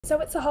So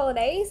it's the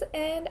holidays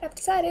and I've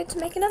decided to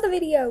make another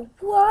video.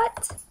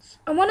 What?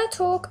 I want to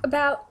talk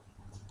about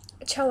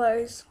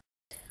cellos.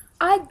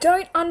 I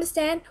don't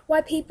understand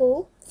why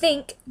people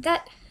think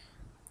that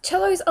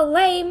cellos are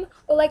lame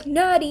or like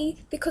nerdy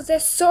because they're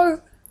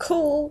so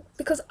cool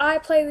because I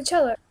play the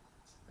cello.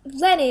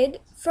 Leonard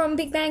from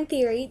Big Bang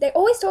Theory, they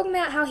always talk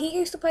about how he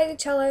used to play the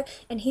cello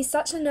and he's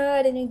such a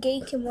nerd and a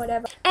geek and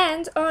whatever.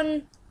 And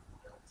on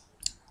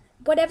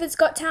Whatever's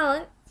Got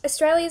Talent,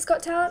 Australia's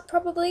Got Talent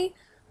probably,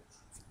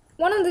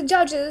 one of the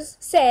judges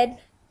said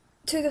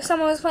to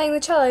someone who was playing the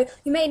cello,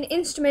 "You made an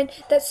instrument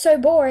that's so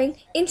boring,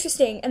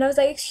 interesting." And I was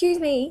like, excuse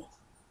me,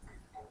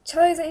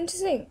 cellos are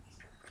interesting.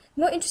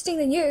 More interesting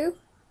than you.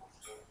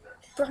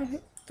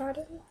 The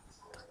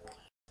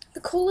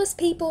coolest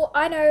people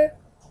I know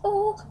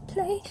all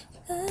play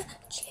the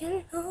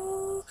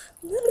cello.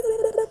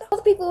 All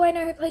the people I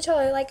know who play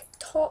cello, like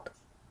top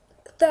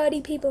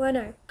 30 people I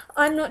know.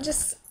 I'm not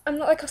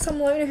like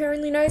someone who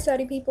only knows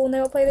 30 people and they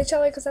all play the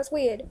cello because that's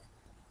weird.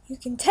 You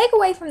can take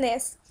away from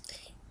this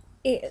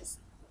is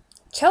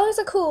cellos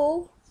are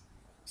cool,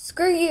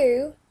 screw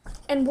you,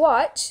 and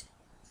watch.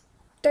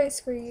 Don't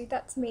screw you,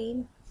 that's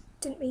mean.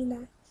 Didn't mean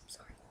that,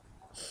 sorry.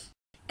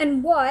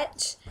 And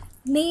watch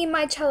Me and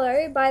My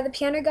Cello by the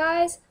Piano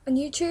Guys on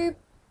YouTube,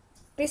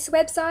 this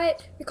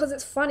website, because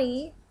it's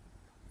funny.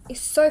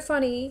 It's so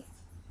funny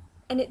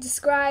and it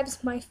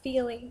describes my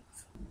feelings.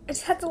 I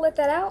just had to let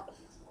that out.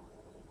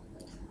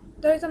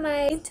 Those are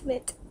my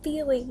intimate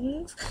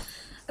feelings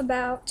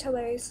about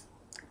cellos.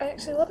 I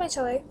actually love my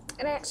cello,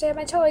 and I actually have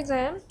my cello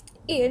exam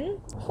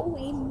in,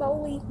 holy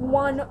moly,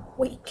 1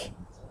 week.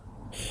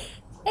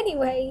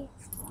 Anyway,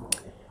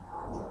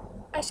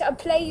 I shall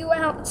play you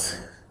out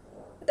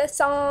with a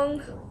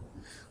song.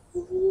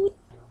 Ooh.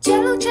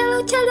 Cello,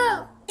 cello,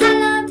 cello, I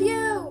love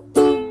you.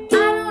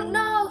 I don't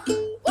know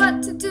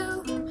what to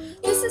do.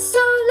 This is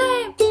so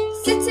lame,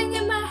 sitting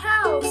in my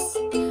house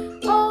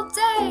all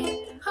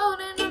day,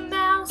 holding a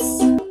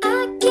mouse.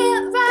 I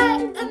can't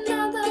write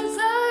another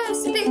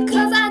verse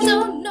because I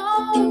don't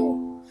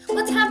know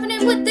what's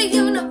happening with the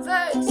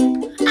universe.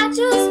 I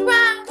just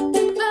rhyme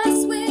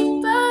verse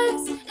with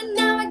verse, and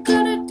now I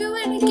gotta do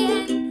it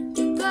again.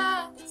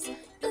 Verse.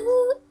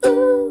 Ooh,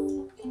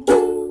 ooh,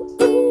 ooh,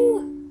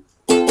 ooh.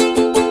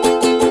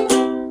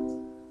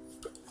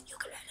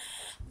 Ukulele.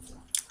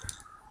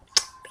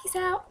 Peace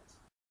out.